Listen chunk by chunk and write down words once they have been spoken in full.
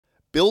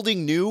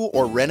Building new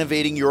or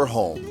renovating your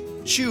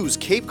home? Choose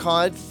Cape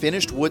Cod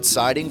finished wood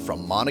siding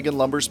from Monaghan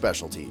Lumber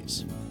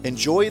Specialties.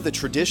 Enjoy the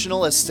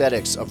traditional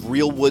aesthetics of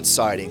real wood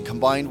siding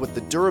combined with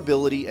the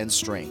durability and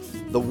strength.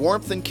 The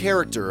warmth and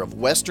character of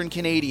Western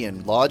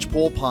Canadian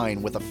lodgepole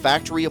pine with a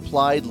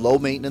factory-applied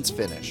low-maintenance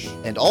finish.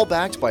 And all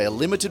backed by a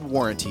limited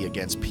warranty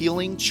against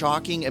peeling,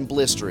 chalking, and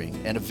blistering,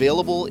 and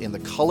available in the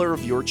color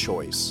of your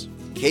choice.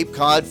 Cape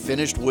Cod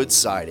finished wood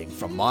siding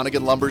from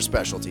Monaghan Lumber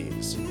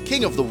Specialties.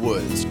 King of the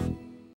Woods.